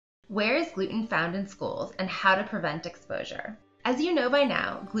Where is gluten found in schools and how to prevent exposure? As you know by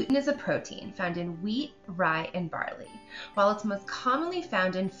now, gluten is a protein found in wheat, rye, and barley. While it's most commonly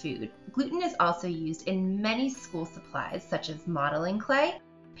found in food, gluten is also used in many school supplies such as modeling clay,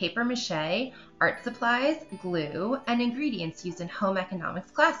 paper mâché, art supplies, glue, and ingredients used in home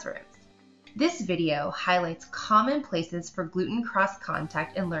economics classrooms. This video highlights common places for gluten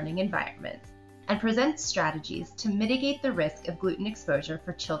cross-contact in learning environments and presents strategies to mitigate the risk of gluten exposure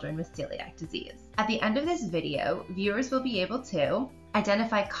for children with celiac disease. At the end of this video, viewers will be able to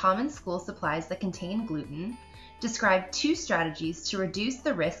identify common school supplies that contain gluten, describe 2 strategies to reduce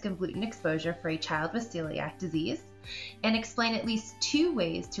the risk of gluten exposure for a child with celiac disease, and explain at least 2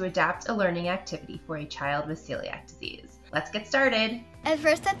 ways to adapt a learning activity for a child with celiac disease. Let's get started. At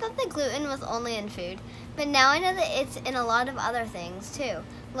first I thought that gluten was only in food, but now I know that it's in a lot of other things too,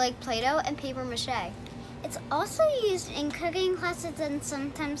 like Play-Doh and paper mache. It's also used in cooking classes and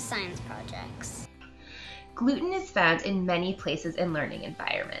sometimes science projects. Gluten is found in many places in learning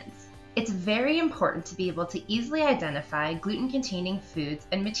environments. It's very important to be able to easily identify gluten-containing foods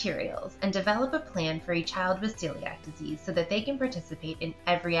and materials and develop a plan for a child with celiac disease so that they can participate in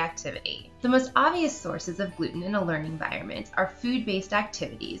every activity. The most obvious sources of gluten in a learning environment are food-based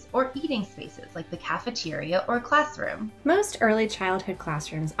activities or eating spaces like the cafeteria or classroom. Most early childhood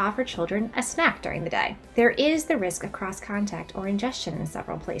classrooms offer children a snack during the day. There is the risk of cross-contact or ingestion in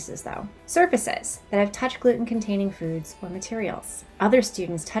several places though. Surfaces that have touched gluten-containing foods or materials. Other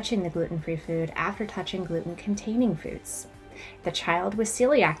students touching the gluten-free food after touching gluten-containing foods. The child with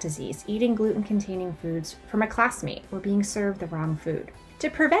celiac disease eating gluten-containing foods from a classmate or being served the wrong food. To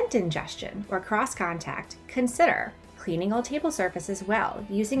prevent ingestion or cross-contact, consider cleaning all table surfaces well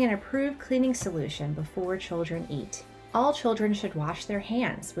using an approved cleaning solution before children eat. All children should wash their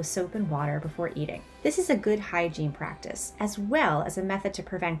hands with soap and water before eating. This is a good hygiene practice, as well as a method to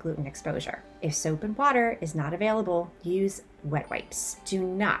prevent gluten exposure. If soap and water is not available, use wet wipes. Do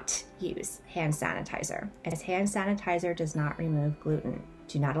not use hand sanitizer, as hand sanitizer does not remove gluten.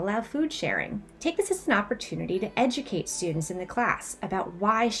 Do not allow food sharing. Take this as an opportunity to educate students in the class about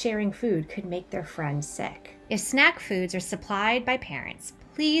why sharing food could make their friends sick. If snack foods are supplied by parents,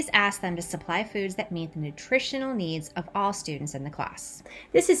 please ask them to supply foods that meet the nutritional needs of all students in the class.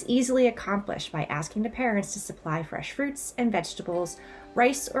 This is easily accomplished by asking the parents to supply fresh fruits and vegetables,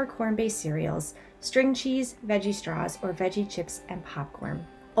 rice or corn-based cereals, string cheese, veggie straws, or veggie chips and popcorn.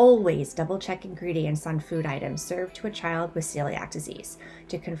 Always double-check ingredients on food items served to a child with celiac disease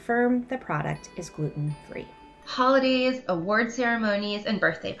to confirm the product is gluten-free. Holidays, award ceremonies, and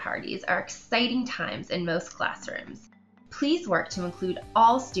birthday parties are exciting times in most classrooms. Please work to include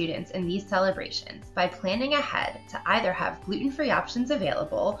all students in these celebrations by planning ahead to either have gluten-free options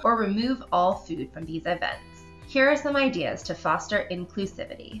available or remove all food from these events. Here are some ideas to foster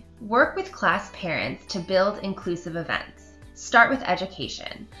inclusivity. Work with class parents to build inclusive events. Start with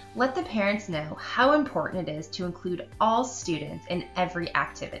education. Let the parents know how important it is to include all students in every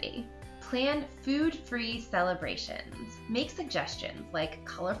activity. Plan food-free celebrations. Make suggestions like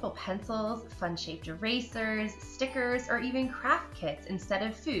colorful pencils, fun-shaped erasers, stickers, or even craft kits instead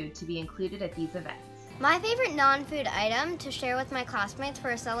of food to be included at these events. My favorite non-food item to share with my classmates for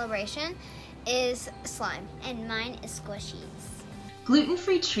a celebration is slime, and mine is squishies.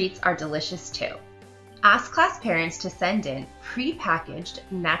 Gluten-free treats are delicious too. Ask class parents to send in pre-packaged,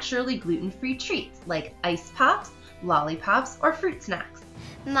 naturally gluten-free treats like ice pops, lollipops, or fruit snacks.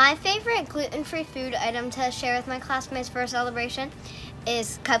 My favorite gluten-free food item to share with my classmates for a celebration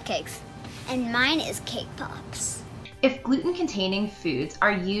is cupcakes. And mine is cake pops. If gluten-containing foods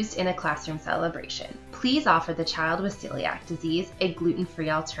are used in a classroom celebration, please offer the child with celiac disease a gluten-free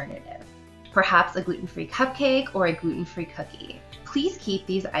alternative. Perhaps a gluten-free cupcake or a gluten-free cookie. Please keep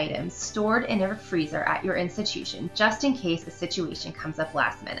these items stored in a freezer at your institution just in case a situation comes up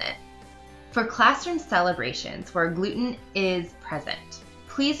last minute. For classroom celebrations where gluten is present,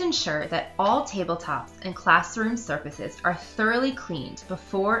 please ensure that all tabletops and classroom surfaces are thoroughly cleaned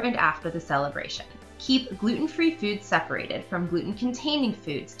before and after the celebration. Keep gluten-free foods separated from gluten-containing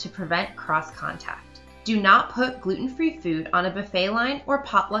foods to prevent cross-contact. Do not put gluten-free food on a buffet line or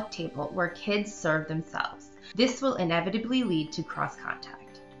potluck table where kids serve themselves. This will inevitably lead to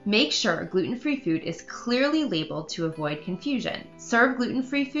cross-contact. Make sure gluten-free food is clearly labeled to avoid confusion. Serve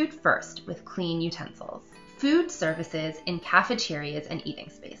gluten-free food first with clean utensils. Food services in cafeterias and eating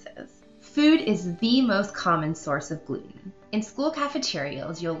spaces. Food is the most common source of gluten. In school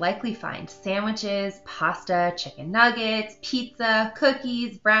cafeterias, you'll likely find sandwiches, pasta, chicken nuggets, pizza,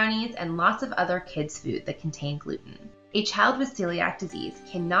 cookies, brownies, and lots of other kids' food that contain gluten. A child with celiac disease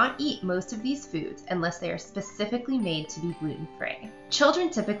cannot eat most of these foods unless they are specifically made to be gluten-free. Children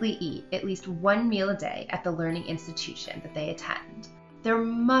typically eat at least one meal a day at the learning institution that they attend. There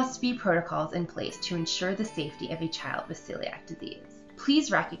must be protocols in place to ensure the safety of a child with celiac disease.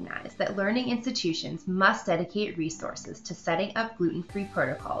 Please recognize that learning institutions must dedicate resources to setting up gluten-free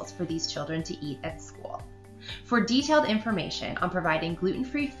protocols for these children to eat at school. For detailed information on providing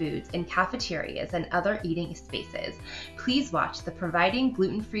gluten-free foods in cafeterias and other eating spaces, please watch the Providing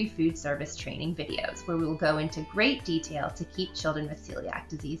Gluten-Free Food Service training videos, where we will go into great detail to keep children with celiac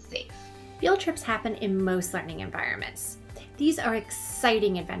disease safe. Field trips happen in most learning environments. These are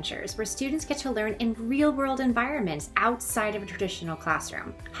exciting adventures where students get to learn in real-world environments outside of a traditional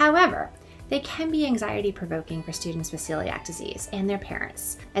classroom. However, they can be anxiety-provoking for students with celiac disease and their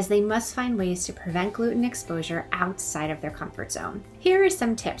parents, as they must find ways to prevent gluten exposure outside of their comfort zone. Here are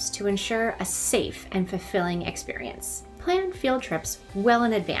some tips to ensure a safe and fulfilling experience. Plan field trips well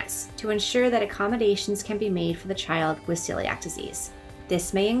in advance to ensure that accommodations can be made for the child with celiac disease.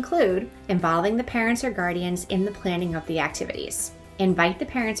 This may include involving the parents or guardians in the planning of the activities. Invite the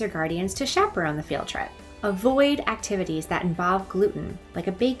parents or guardians to chaperone the field trip. Avoid activities that involve gluten, like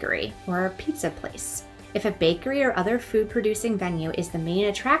a bakery or a pizza place. If a bakery or other food-producing venue is the main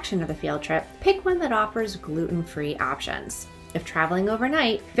attraction of the field trip, pick one that offers gluten-free options. If traveling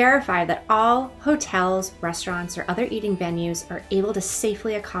overnight, verify that all hotels, restaurants, or other eating venues are able to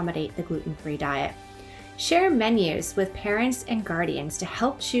safely accommodate the gluten-free diet. Share menus with parents and guardians to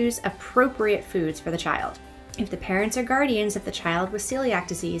help choose appropriate foods for the child. If the parents or guardians of the child with celiac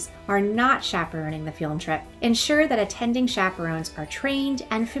disease are not chaperoning the field trip, ensure that attending chaperones are trained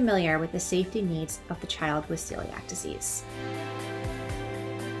and familiar with the safety needs of the child with celiac disease.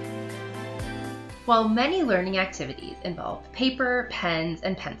 While many learning activities involve paper, pens,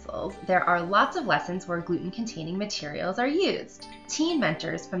 and pencils, there are lots of lessons where gluten-containing materials are used. Teen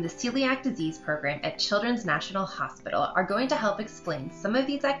mentors from the Celiac Disease Program at Children's National Hospital are going to help explain some of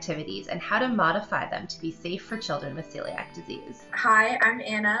these activities and how to modify them to be safe for children with celiac disease. Hi, I'm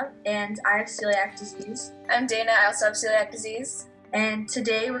Anna, and I have celiac disease. I'm Dana, I also have celiac disease. And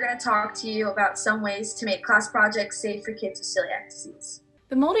today we're going to talk to you about some ways to make class projects safe for kids with celiac disease.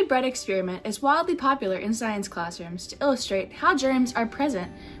 The moldy bread experiment is wildly popular in science classrooms to illustrate how germs are present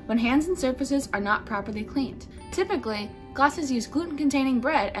when hands and surfaces are not properly cleaned. Typically, classes use gluten-containing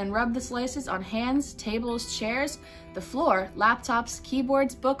bread and rub the slices on hands, tables, chairs, the floor, laptops,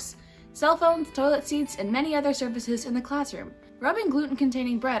 keyboards, books, cell phones, toilet seats, and many other surfaces in the classroom. Rubbing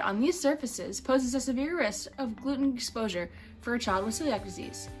gluten-containing bread on these surfaces poses a severe risk of gluten exposure for a child with celiac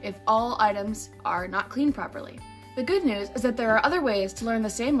disease, if all items are not cleaned properly. The good news is that there are other ways to learn the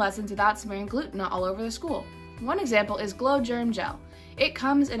same lessons without smearing gluten all over the school. One example is Glow Germ Gel. It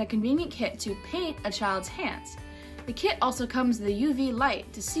comes in a convenient kit to paint a child's hands. The kit also comes with a UV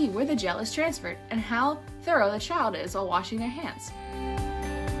light to see where the gel is transferred and how thorough the child is while washing their hands.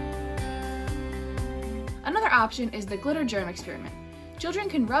 Another option is the glitter germ experiment. Children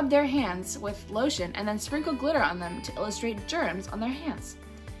can rub their hands with lotion and then sprinkle glitter on them to illustrate germs on their hands.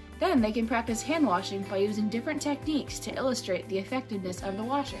 Then they can practice hand washing by using different techniques to illustrate the effectiveness of the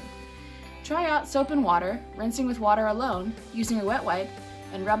washing. Try out soap and water, rinsing with water alone, using a wet wipe,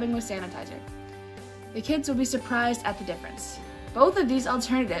 and rubbing with sanitizer. The kids will be surprised at the difference. Both of these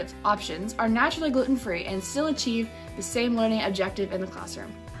alternative options are naturally gluten-free and still achieve the same learning objective in the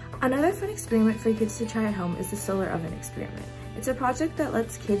classroom. Another fun experiment for kids to try at home is the solar oven experiment. It's a project that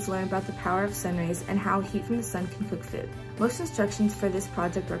lets kids learn about the power of sun rays and how heat from the sun can cook food. Most instructions for this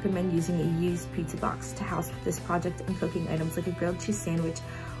project recommend using a used pizza box to house this project and cooking items like a grilled cheese sandwich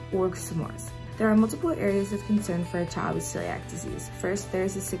or s'mores. There are multiple areas of concern for a child with celiac disease. First, there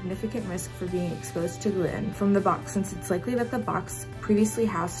is a significant risk for being exposed to gluten from the box, since it's likely that the box previously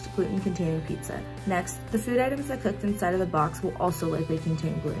housed gluten-containing pizza. Next, the food items that cooked inside of the box will also likely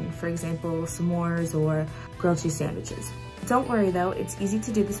contain gluten, for example, s'mores or grilled cheese sandwiches. Don't worry though, it's easy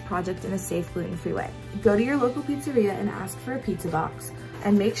to do this project in a safe gluten-free way. Go to your local pizzeria and ask for a pizza box,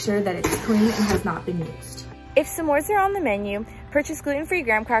 and make sure that it's clean and has not been used. If s'mores are on the menu, purchase gluten-free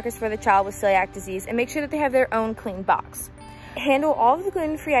graham crackers for the child with celiac disease and make sure that they have their own clean box. Handle all of the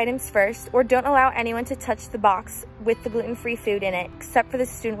gluten-free items first, or don't allow anyone to touch the box with the gluten-free food in it except for the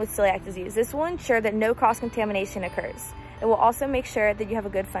student with celiac disease. This will ensure that no cross-contamination occurs. It will also make sure that you have a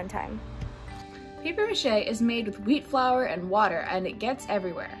good fun time. Paper mâché is made with wheat flour and water, and it gets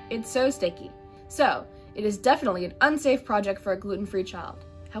everywhere. It's so sticky. So, it is definitely an unsafe project for a gluten-free child.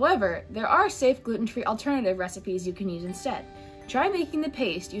 However, there are safe gluten-free alternative recipes you can use instead. Try making the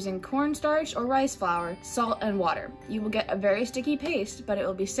paste using cornstarch or rice flour, salt, and water. You will get a very sticky paste, but it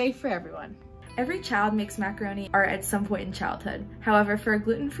will be safe for everyone. Every child makes macaroni art at some point in childhood. However, for a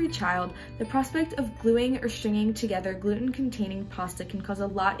gluten-free child, the prospect of gluing or stringing together gluten-containing pasta can cause a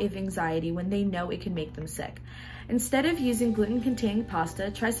lot of anxiety when they know it can make them sick. Instead of using gluten-containing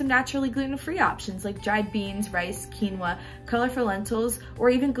pasta, try some naturally gluten-free options like dried beans, rice, quinoa, colorful lentils, or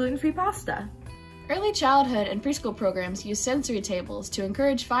even gluten-free pasta. Early childhood and preschool programs use sensory tables to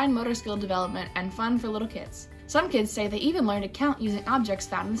encourage fine motor skill development and fun for little kids. Some kids say they even learn to count using objects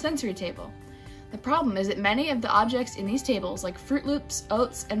found in the sensory table. The problem is that many of the objects in these tables, like Fruit Loops,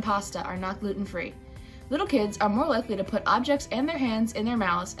 oats, and pasta, are not gluten-free. Little kids are more likely to put objects and their hands in their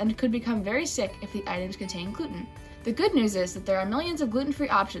mouths and could become very sick if the items contain gluten. The good news is that there are millions of gluten-free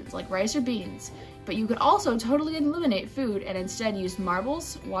options like rice or beans, but you could also totally eliminate food and instead use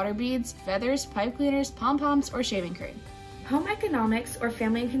marbles, water beads, feathers, pipe cleaners, pom-poms, or shaving cream. Home economics or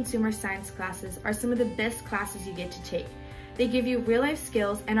family and consumer science classes are some of the best classes you get to take. They give you real-life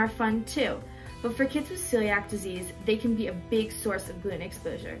skills and are fun too. But for kids with celiac disease, they can be a big source of gluten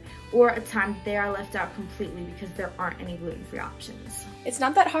exposure, or a time they are left out completely because there aren't any gluten-free options. It's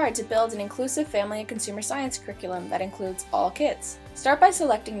not that hard to build an inclusive family and consumer science curriculum that includes all kids. Start by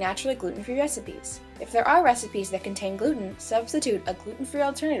selecting naturally gluten-free recipes. If there are recipes that contain gluten, substitute a gluten-free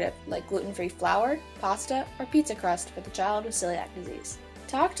alternative like gluten-free flour, pasta, or pizza crust for the child with celiac disease.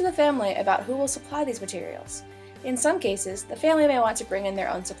 Talk to the family about who will supply these materials. In some cases, the family may want to bring in their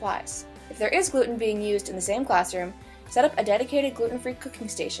own supplies. If there is gluten being used in the same classroom, set up a dedicated gluten-free cooking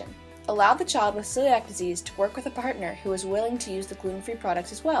station. Allow the child with celiac disease to work with a partner who is willing to use the gluten-free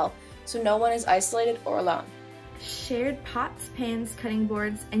products as well, so no one is isolated or alone. Shared pots, pans, cutting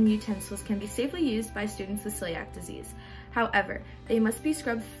boards, and utensils can be safely used by students with celiac disease. However, they must be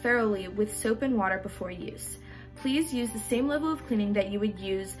scrubbed thoroughly with soap and water before use. Please use the same level of cleaning that you would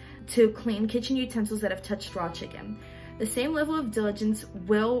use to clean kitchen utensils that have touched raw chicken. The same level of diligence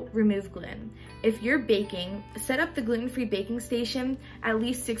will remove gluten. If you're baking, set up the gluten-free baking station at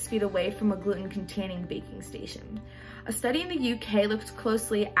least 6 feet away from a gluten-containing baking station. A study in the UK looked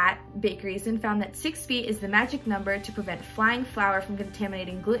closely at bakeries and found that 6 feet is the magic number to prevent flying flour from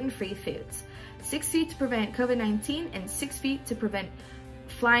contaminating gluten-free foods. 6 feet to prevent COVID-19 and 6 feet to prevent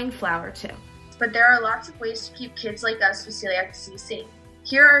flying flour too. But there are lots of ways to keep kids like us with celiac disease safe.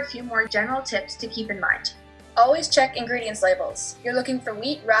 Here are a few more general tips to keep in mind. Always check ingredients labels. You're looking for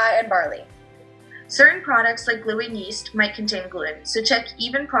wheat, rye, and barley. Certain products like glue and yeast might contain gluten, so check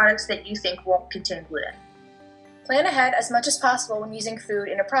even products that you think won't contain gluten. Plan ahead as much as possible when using food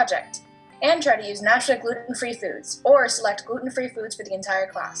in a project, and try to use naturally gluten-free foods, or select gluten-free foods for the entire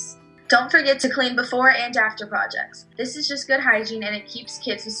class. Don't forget to clean before and after projects. This is just good hygiene and it keeps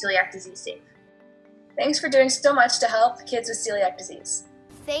kids with celiac disease safe. Thanks for doing so much to help kids with celiac disease.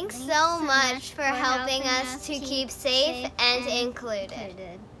 Thanks so much for helping us to keep safe and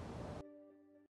included.